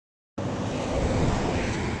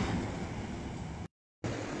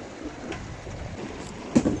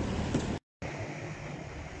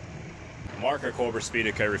Marco Colbert Speed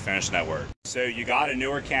Recovery Finish Network. So you got a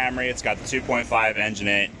newer Camry, it's got the 2.5 engine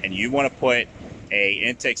in it, and you want to put a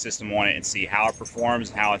intake system on it and see how it performs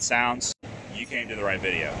and how it sounds, you came to the right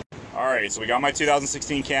video. Alright, so we got my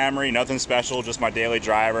 2016 Camry, nothing special, just my daily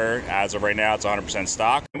driver. As of right now, it's 100%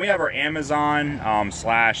 stock. And we have our Amazon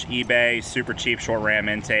slash eBay super cheap short ram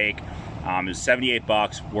intake. It's 78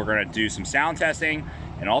 bucks. We're gonna do some sound testing,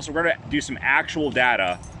 and also we're gonna do some actual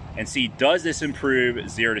data and see, does this improve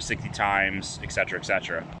 0 to 60 times, etc.,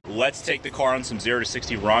 etc. Let's take the car on some 0 to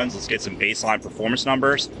 60 runs. Let's get some baseline performance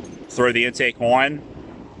numbers, throw the intake on,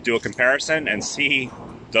 do a comparison, and see,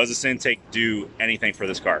 does this intake do anything for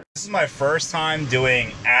this car? This is my first time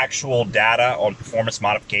doing actual data on performance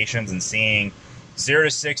modifications and seeing 0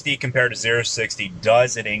 to 60 compared to 0 to 60,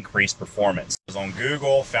 does it increase performance? I was on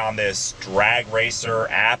Google, found this Drag Racer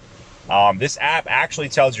app. This app actually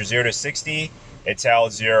tells you 0 to 60. It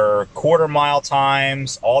tells your quarter mile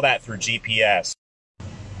times, all that through GPS.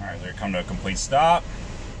 All right, they're come to a complete stop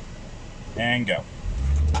and go.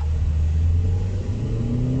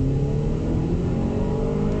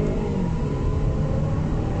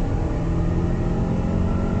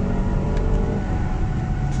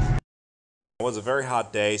 It was a very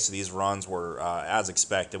hot day, so these runs were as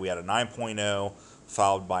expected. We had a 9.0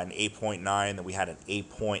 followed by an 8.9, then we had an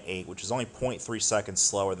 8.8, which is only 0.3 seconds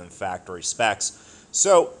slower than factory specs.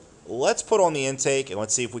 So let's put on the intake and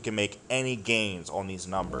let's see if we can make any gains on these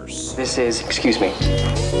numbers. This is, excuse me,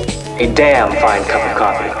 a damn fine cup of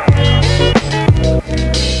coffee.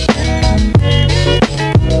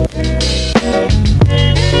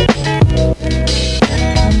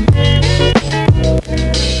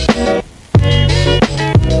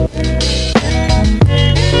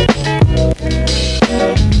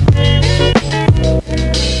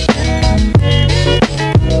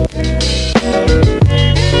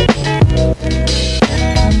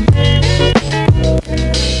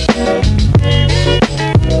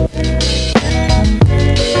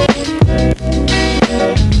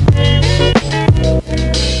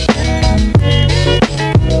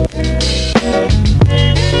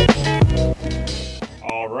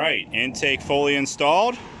 Intake fully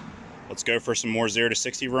installed. Let's go for some more 0 to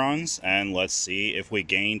 60 runs and let's see if we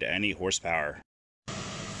gained any horsepower.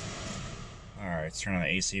 Alright, let's turn on the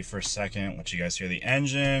AC for a second, let you guys hear the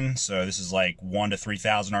engine. So this is like 1 to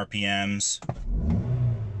 3,000 RPMs.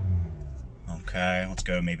 Okay, let's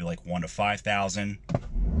go maybe like 1 to 5,000.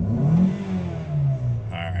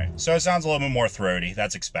 Alright, so it sounds a little bit more throaty,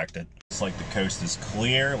 that's expected. Looks like the coast is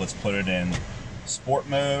clear. Let's put it in sport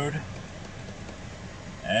mode.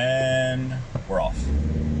 And we're off.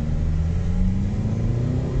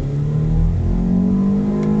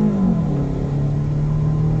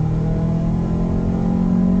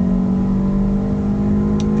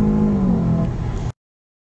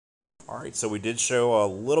 Alright, so we did show a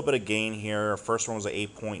little bit of gain here. First one was an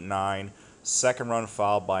 8.9, second run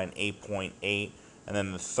followed by an 8.8, and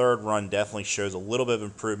then the third run definitely shows a little bit of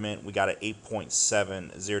improvement. We got an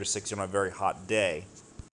 8.7, 0 to 60 on a very hot day.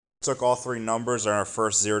 Took all three numbers on our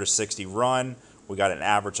first 0 to 60 run. We got an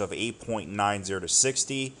average of 8.9 0 to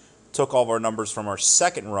 60. Took all of our numbers from our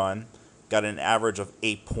second run. Got an average of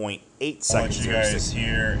 8.8 seconds. I'll let you guys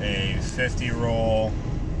hear a 50 roll.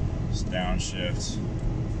 Just downshift.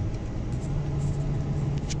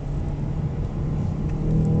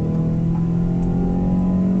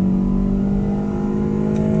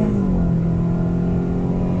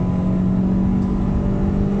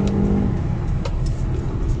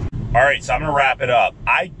 Alright, so I'm going to wrap it up.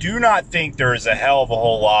 I do not think there is a hell of a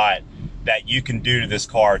whole lot that you can do to this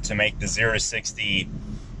car to make the 0 to 60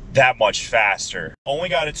 that much faster. Only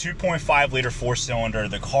got a 2.5 liter 4-cylinder.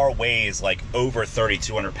 The car weighs like over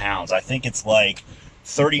 3,200 pounds. I think it's like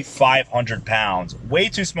 3,500 pounds. Way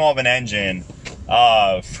too small of an engine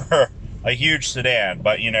for a huge sedan.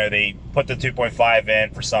 But, you know, they put the 2.5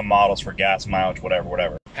 in for some models for gas mileage,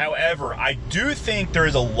 whatever. However, I do think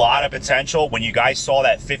there's a lot of potential. When you guys saw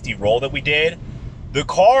that 50 roll that we did, the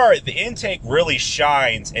car, the intake really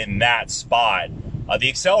shines in that spot. The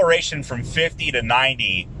acceleration from 50 to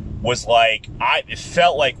 90 was like, it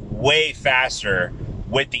felt like way faster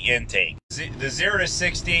with the intake. The 0 to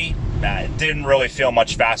 60, it didn't really feel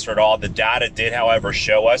much faster at all. The data did, however,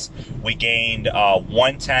 show us we gained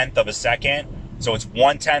 1/10 of a second. So it's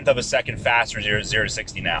 1/10 of a second faster 0 to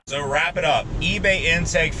 60 now. So wrap it up. eBay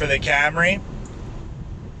intake for the Camry.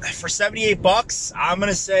 For 78 bucks, I'm going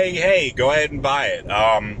to say, hey, go ahead and buy it.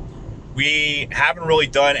 We haven't really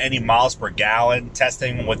done any miles per gallon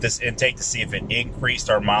testing with this intake to see if it increased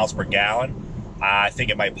our miles per gallon. I think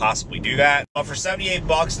it might possibly do that. But for 78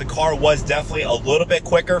 bucks, the car was definitely a little bit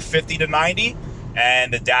quicker, 50 to 90.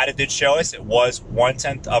 and the data did show us it was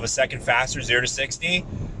 1/10 of a second faster, 0 to 60.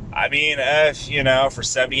 I mean, you know, for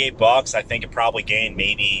 78 bucks, I think it probably gained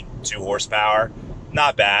maybe 2 horsepower.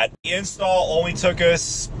 Not bad. The install only took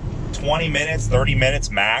us 20 minutes, 30 minutes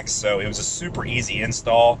max, so it was a super easy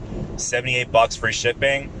install. 78 bucks free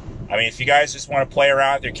shipping. I mean, if you guys just want to play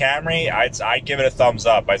around with your Camry, I'd give it a thumbs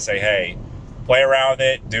up. I'd say, hey, play around with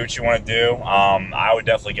it, do what you want to do. I would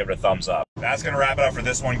definitely give it a thumbs up. That's going to wrap it up for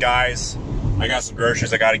this one, guys. I got some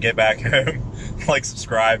groceries I got to get back home. Like,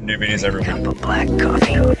 subscribe, new videos every week. Cup of black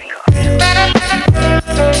coffee.